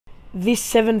This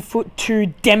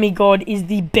 7'2" demigod is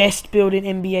the best build in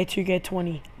NBA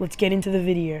 2K20. Let's get into the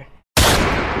video.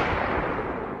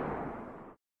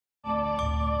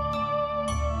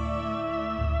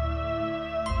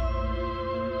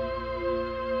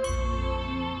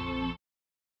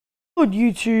 Good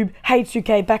YouTube,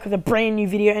 H2K back with a brand new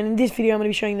video, and in this video I'm going to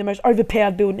be showing you the most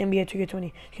overpowered build in NBA 2K20. You're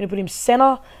going to put him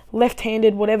center,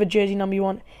 left-handed, whatever jersey number you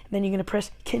want, and then you're going to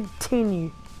press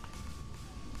continue.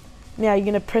 Now you're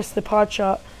going to press the pie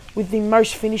chart with the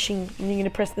most finishing, and you're going to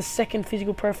press the second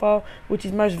physical profile, which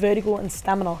is most vertical and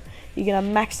stamina. You're going to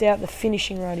max out the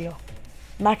finishing right here.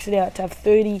 Max it out to have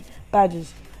 30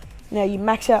 badges. Now you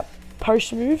max out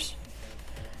post moves,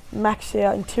 max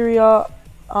out interior.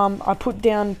 I put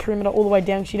down perimeter all the way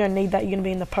down because you don't need that. You're going to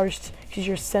be in the post because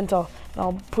you're a center. And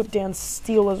I'll put down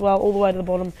steal as well all the way to the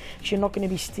bottom because you're not going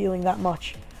to be stealing that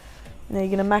much. Now you're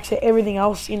going to max out everything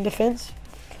else in defense.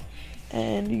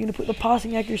 And you're going to put the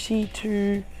passing accuracy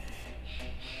to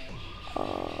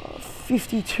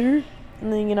 52.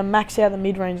 And then you're going to max out the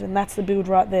mid-range, and that's the build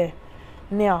right there.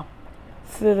 Now,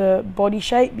 for the body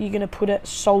shape, you're going to put it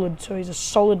solid. So he's a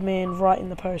solid man right in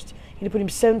the post. You're going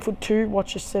to put him 7'2",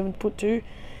 watch this 7'2".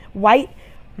 Weight,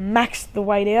 max the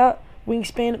weight out.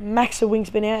 Wingspan, max the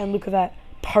wingspan out, and look at that.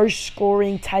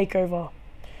 Post-scoring takeover.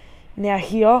 Now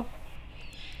here,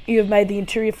 you have made the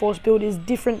interior force build. Is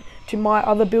different to my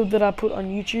other build that I put on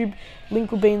YouTube.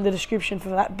 Link will be in the description for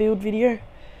that build video.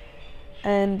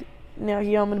 And now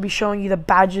here I'm going to be showing you the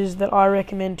badges that I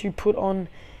recommend to put on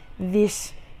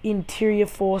this interior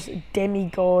force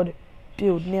demigod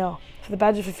build. Now, for the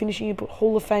badges for finishing, you put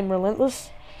Hall of Fame relentless,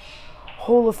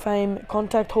 Hall of Fame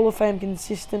contact, Hall of Fame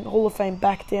consistent, Hall of Fame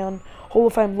back down, Hall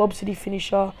of Fame lob city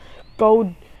finisher,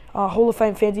 gold Hall of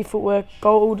Fame fancy footwork,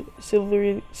 gold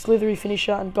slithery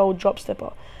finisher, and gold drop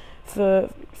stepper. For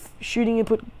shooting, you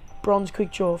put bronze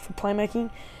quick draw. For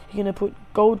playmaking, you're going to put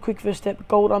gold quick first step,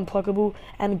 gold unpluckable,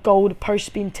 and gold post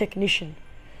spin technician.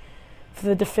 For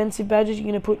the defensive badges,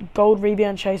 you're going to put gold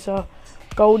rebound chaser,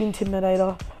 gold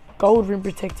intimidator, gold rim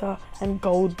protector, and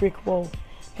gold brick wall.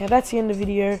 Now that's the end of the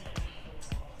video.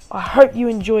 I hope you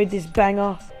enjoyed this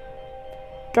banger.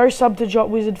 Go sub to Jot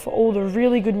Wizard for all the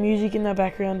really good music in the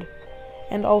background,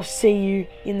 and I'll see you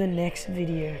in the next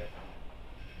video.